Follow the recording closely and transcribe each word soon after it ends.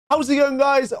How's it going,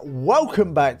 guys?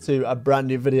 Welcome back to a brand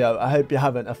new video. I hope you're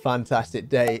having a fantastic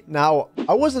day. Now,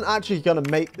 I wasn't actually going to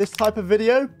make this type of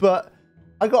video, but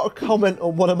I got a comment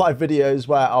on one of my videos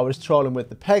where I was trolling with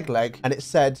the peg leg, and it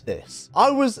said this.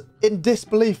 I was in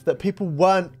disbelief that people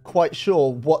weren't quite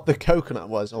sure what the coconut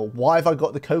was, or why have I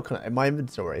got the coconut in my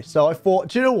inventory. So I thought,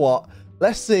 do you know what?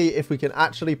 Let's see if we can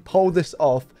actually pull this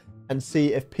off and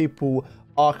see if people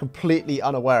are completely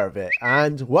unaware of it.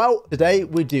 And well, today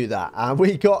we do that, and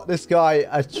we got this guy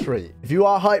a treat. If you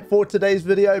are hyped for today's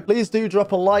video, please do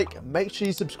drop a like, make sure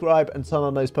you subscribe and turn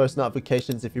on those post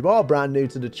notifications if you are brand new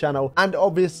to the channel. And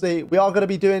obviously we are going to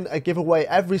be doing a giveaway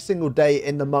every single day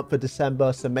in the month of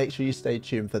December, so make sure you stay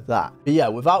tuned for that. But yeah,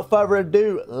 without further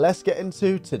ado, let's get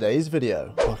into today's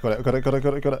video. Oh, got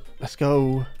it. Let's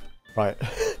go. Right.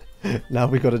 Now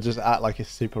we got to just act like it's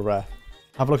super rare.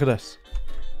 Have a look at this.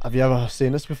 Have you ever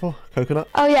seen this before? Coconut?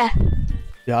 Oh, yeah.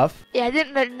 You have? Yeah, I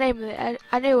didn't know the name of it.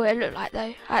 I knew what it looked like,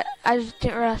 though. I just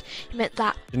didn't realise you meant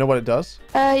that. You know what it does?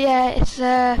 Yeah, it's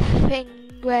a thing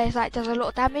where it's like does a lot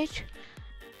of damage.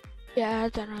 Yeah, I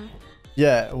don't know.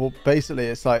 Yeah, well, basically,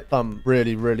 it's like some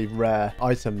really, really rare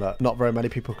item that not very many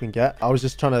people can get. I was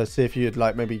just trying to see if you'd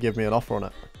like maybe give me an offer on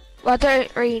it. Well, I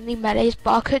don't really need medleys,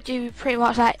 but I could do pretty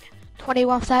much like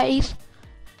 2130s.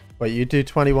 Wait, you do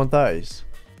 2130s?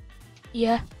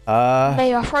 Yeah.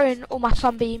 Maybe I'll throw in all my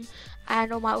sunbeam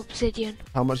and all my obsidian.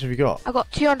 How much have you got? I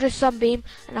got 200 sunbeam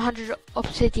and 100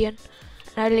 obsidian,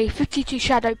 and only 52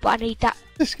 shadow, but I need that.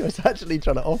 This guy's actually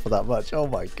trying to offer that much. Oh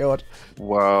my god.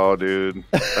 Wow, dude.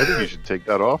 I think you should take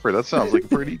that offer. That sounds like a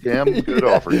pretty damn good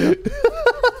offer. Yeah.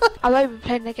 I've only been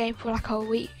playing the game for like a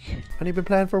week. And you've been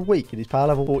playing for a week and he's power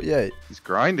level 48. He's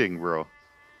grinding, bro.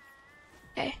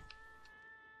 Okay.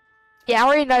 Yeah, I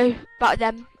already know about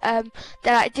them.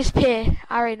 They like disappear.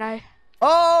 I already know.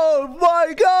 Oh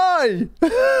my god!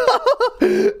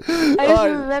 I just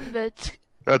remembered.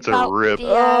 That's a rip.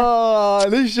 Oh, at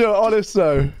least you're honest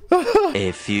though.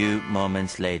 A few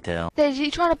moments later. Is he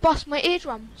trying to bust my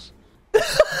eardrums?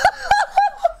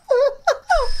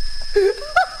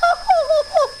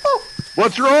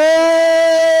 What's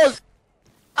wrong?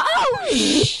 Oh!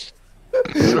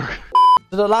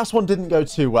 So the last one didn't go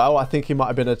too well. I think he might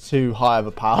have been a too high of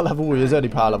a power level. He was only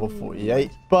power level 48.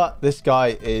 But this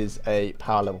guy is a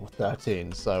power level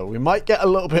 13. So we might get a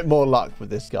little bit more luck with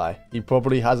this guy. He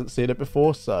probably hasn't seen it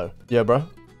before. So yeah, bro.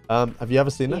 Have you ever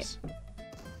seen this?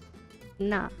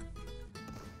 Nah.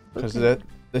 Because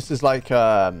this is like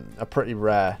a pretty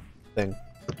rare thing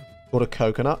called a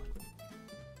coconut.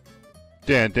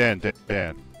 Dan.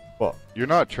 What? You're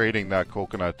not trading that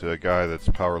coconut to a guy that's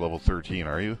power level 13,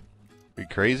 are you? Are you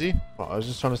crazy? Well, I was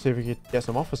just trying to see if we could get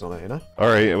some offers on it, you know?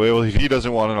 Alright, well, if he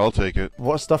doesn't want it, I'll take it.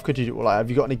 What stuff could you do? Like, have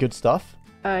you got any good stuff?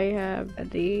 I have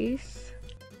these.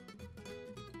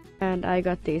 And I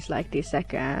got these like the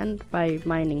second by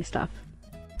mining stuff.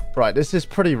 Right, this is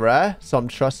pretty rare, so I'm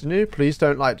trusting you. Please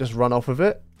don't like just run off with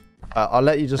it. I'll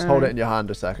let you just hold it in your hand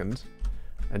a second.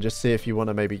 And just see if you want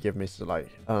to maybe give me some, like,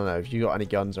 I don't know, if you got any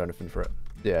guns or anything for it.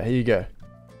 Yeah, here you go.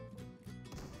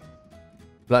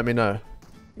 Let me know.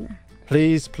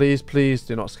 Please do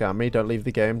not scam me. Don't leave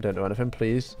the game. Don't do anything,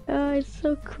 please. Oh, it's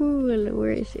so cool.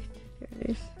 Where is it? Here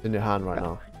it is. It's in your hand right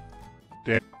now.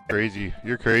 Dan, crazy.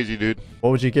 You're crazy, dude.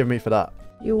 What would you give me for that?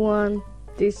 You want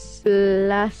this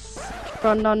last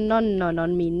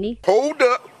non mini? Hold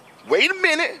up. Wait a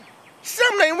minute.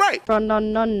 Something ain't right.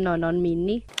 Non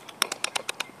mini.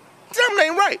 Something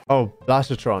ain't right. Oh,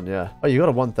 Blastotron, yeah. Oh, you got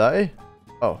a 130?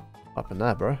 Oh, up in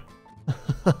there, bro.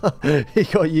 He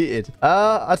got yeeted.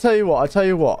 I tell you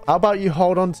what. How about you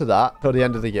hold on to that till the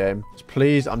end of the game? Just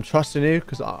please, I'm trusting you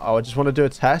because I just want to do a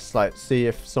test, like see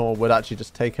if someone would actually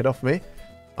just take it off me.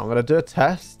 I'm going to do a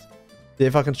test, see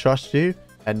if I can trust you.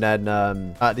 And then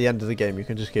at the end of the game, you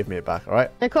can just give me it back, all right?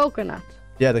 The coconut.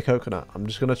 Yeah, the coconut. I'm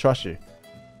just going to trust you.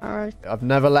 Alright. I've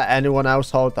never let anyone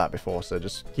else hold that before, so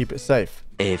just keep it safe.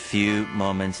 A few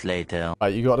moments later.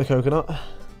 Right, you got the coconut?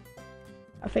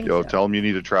 I think Yo, so. tell him you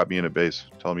need to trap me in a base.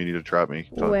 Tell him you need to trap me.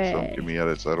 Don't give me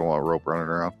edits. I don't want rope running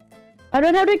around. I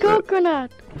don't have the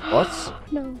coconut. What?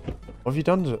 No. What have you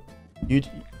done to it? You...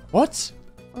 What?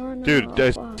 Oh, no. Dude,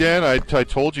 Dan, I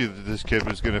told you that this kid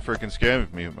was going to freaking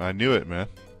scam me. I knew it, man.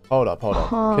 Hold up.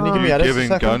 Can you give me You're edits a giving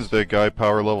second? guns to a guy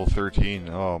power level 13.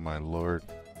 Oh, my lord.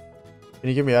 Can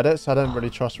you give me edits? I don't really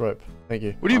trust rope. Thank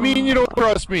you. What do you mean you don't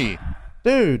trust me?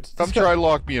 Dude! Come try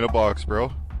lock me in a box,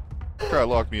 bro. Try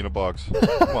lock me in a box.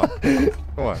 Come on.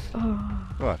 Come on.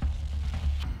 Come on.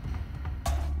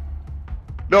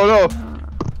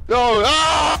 No.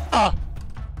 Ah!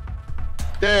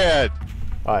 Dad!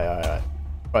 Alright.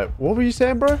 Right, what were you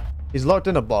saying, bro? He's locked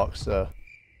in a box, so...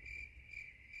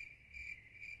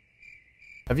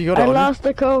 Have you got it I on lost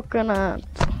the coconut.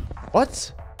 you?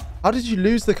 What? How did you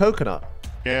lose the coconut?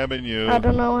 Scamming you. I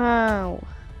don't know how.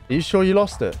 Are you sure you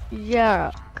lost it?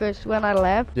 Yeah, because when I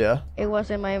left, Yeah. it was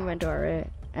in my inventory.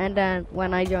 And then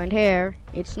when I joined here,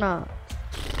 it's not.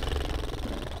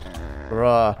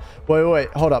 Bruh. Wait.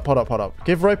 Hold up.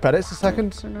 Give Rope edits a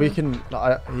second. No. We can...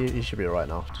 he should be alright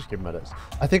now. Just give him edits.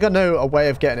 I think I know a way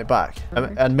of getting it back.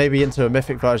 And maybe into a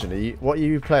mythic version. What are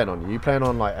you playing on? Are you playing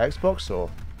on, like, Xbox or...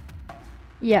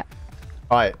 Yeah.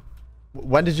 Alright.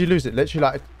 When did you lose it? Literally,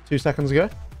 like, 2 seconds ago?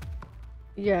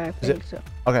 Yeah, I think so.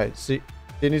 Okay, so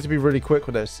you need to be really quick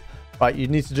with this. Right, you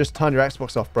need to just turn your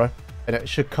Xbox off, bro. And it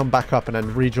should come back up and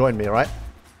then rejoin me, alright?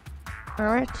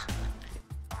 Alright.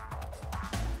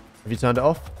 Have you turned it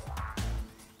off?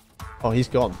 Oh, he's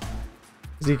gone.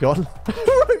 Is he gone?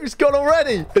 He's gone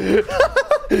already!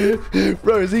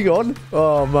 Bro, is he gone?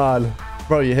 Oh, man.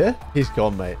 Bro, you here? He's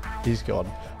gone, mate. He's gone.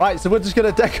 Right, so we're just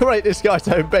going to decorate this guy's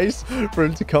home base for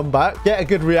him to come back. Get a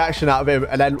good reaction out of him,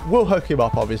 and then we'll hook him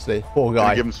up, obviously. Poor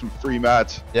guy. Give him some free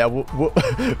mats. Yeah,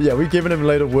 yeah, we're giving him a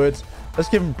load of wood. Let's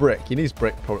give him brick. He needs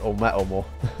brick or metal more.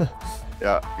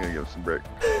 Yeah, I'm going to give him some brick.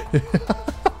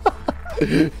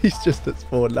 He's just at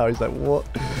spawn now. He's like, what?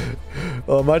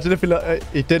 Oh, imagine if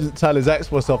he didn't tell his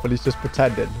Xbox off and he's just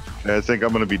pretending. Yeah, I think I'm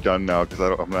going to be done now because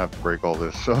I'm going to have to break all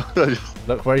this. So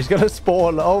Look where he's going to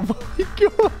spawn. Oh, my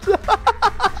God.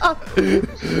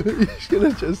 He's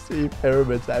going to just see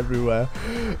pyramids everywhere.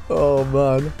 Oh,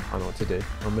 man. I know what to do.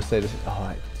 I'm going to say this.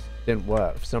 Oh, it didn't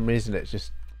work. For some reason, it's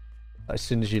just, as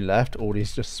soon as you left, all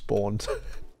these just spawned.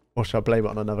 Or should I blame it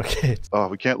on another kid? Oh,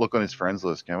 we can't look on his friends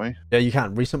list, can we? Yeah, you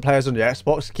can. Recent players on your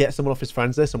Xbox, get someone off his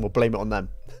friends list and we'll blame it on them.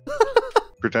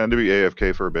 Pretend to be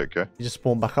AFK for a bit, okay? He just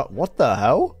spawned back up. What the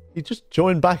hell? He just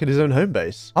joined back in his own home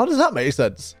base. How does that make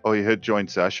sense? Oh, you hit join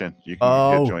session. You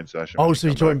can hit join session. Oh, so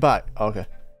he joined back. Oh, okay.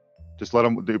 Just let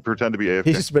him pretend to be AFK.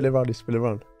 He's just spinning around. He's spinning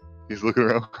around. He's looking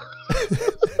around.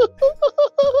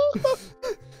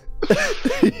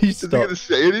 He's Is he going to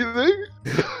say anything?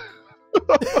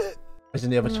 He's in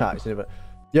the other chat. He's in the other...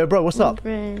 Yo, bro, what's up?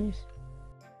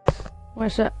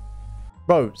 What's up?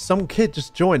 Bro, some kid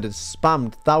just joined and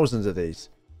spammed thousands of these.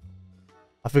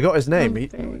 I forgot his name.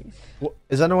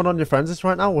 Is anyone on your friends list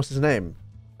right now? What's his name?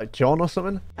 Like John or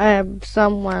something? I have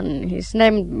someone. His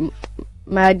name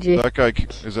Magic.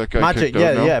 Is that guy Magic, kicked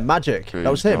out now? yeah, Magic. Okay, that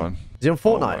was he's him. gone. Is he on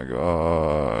Fortnite?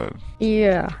 Oh my god.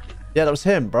 Yeah. Yeah, that was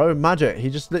him, bro. Magic. He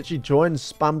just literally joined,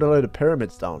 spammed a load of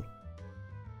pyramids down.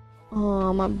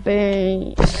 Oh, my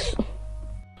base.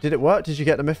 Did it work? Did you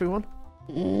get the mythic one?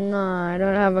 No, I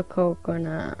don't have a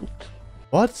coconut.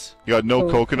 What? You got no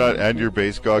coconut and your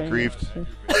base got griefed?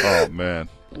 Oh man.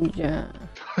 Yeah.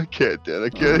 I can't, Dad. I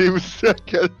can't even.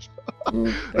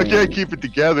 I can't keep it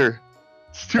together.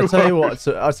 It's too I'll tell you hard.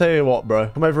 what. I'll tell you what, bro.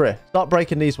 Come over here. Start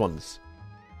breaking these ones.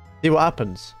 See what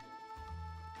happens.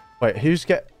 Wait, who's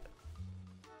get?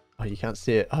 Oh, you can't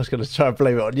see it. I was gonna try and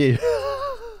blame it on you.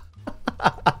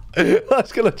 I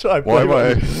was gonna try and blame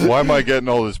Why am I getting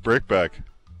all this brick back?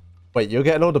 Wait, you're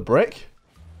getting all the brick?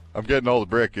 I'm getting all the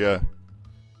brick, yeah.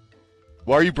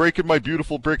 Why are you breaking my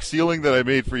beautiful brick ceiling that I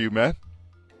made for you, man?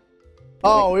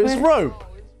 Oh, it's rope.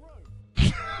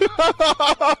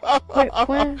 Wait,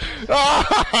 where?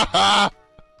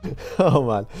 Oh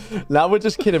man. Now we're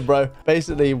just kidding, bro.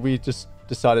 Basically, we just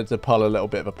decided to pull a little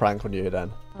bit of a prank on you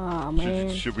then. Oh,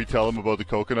 man. Should we tell him about the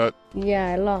coconut? Yeah,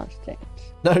 I lost it.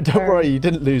 No, don't worry. You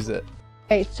didn't lose it.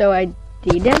 Wait, so I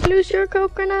didn't lose your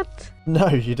coconut? No,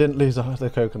 you didn't lose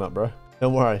the coconut, bro.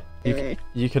 Don't worry.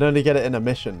 You can only get it in a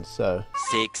mission, so...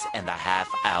 6.5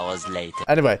 hours later.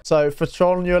 Anyway, so for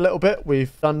trolling you a little bit,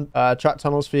 we've done track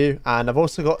tunnels for you, and I've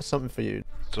also got something for you.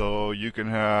 So you can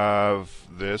have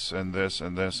this and this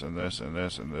and this and this and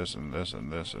this and this and this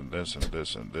and this and this and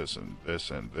this and this and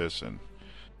this and this and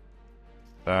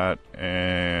that,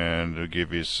 and it'll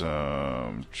give you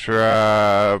some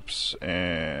traps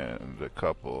and a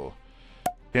couple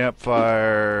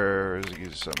campfires, give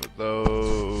you some of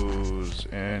those,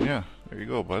 and yeah, there you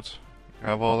go, buds.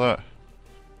 Have all that.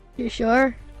 You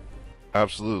sure?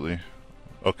 Absolutely.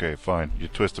 Okay, fine. You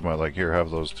twisted my leg. Here, have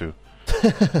those too.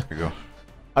 There you go.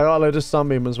 I got a load of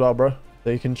sunbeam as well, bro. So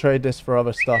you can trade this for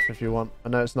other stuff if you want. I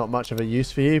know it's not much of a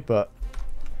use for you, but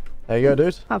there you go,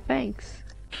 dude. Oh, thanks.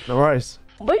 No worries.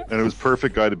 And it was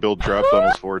perfect guy to build trap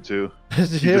tunnels for too. Did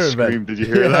you hear just it, man? screamed. Did you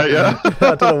hear that? Yeah.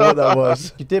 I don't know what that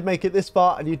was. If you did make it this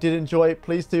far and you did enjoy it,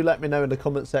 please do let me know in the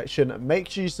comment section. Make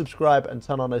sure you subscribe and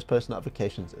turn on those post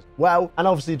notifications as well. And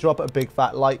obviously drop a big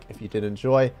fat like if you did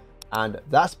enjoy. And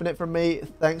that's been it from me.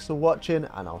 Thanks for watching,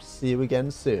 and I'll see you again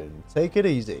soon. Take it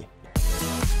easy.